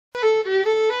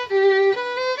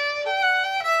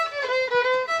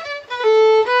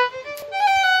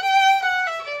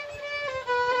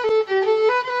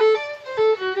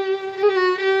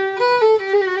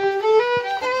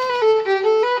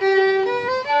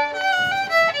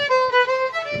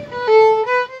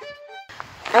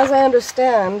as I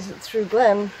understand through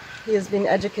Glenn, he has been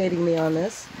educating me on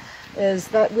this, is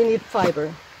that we need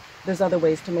fiber. There's other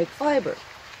ways to make fiber.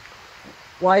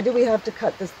 Why do we have to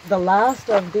cut the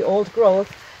last of the old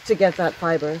growth to get that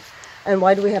fiber? And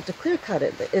why do we have to clear cut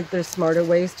it? There's smarter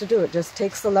ways to do it. Just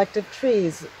take selective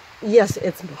trees. Yes,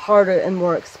 it's harder and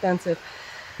more expensive,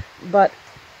 but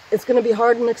it's going to be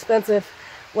hard and expensive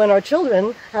when our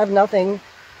children have nothing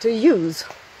to use,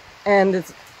 and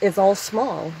it's all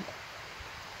small.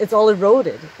 It's all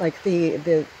eroded. Like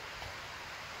you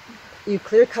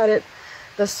clear cut it,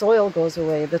 the soil goes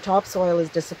away. The topsoil is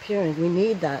disappearing. We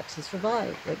need that to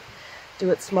survive. Like, do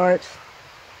it smart.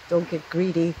 Don't get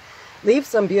greedy. Leave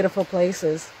some beautiful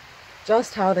places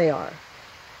just how they are.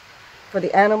 For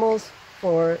the animals,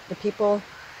 for the people.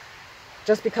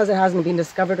 Just because it hasn't been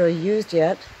discovered or used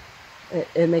yet,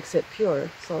 it makes it pure.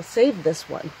 So save this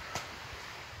one.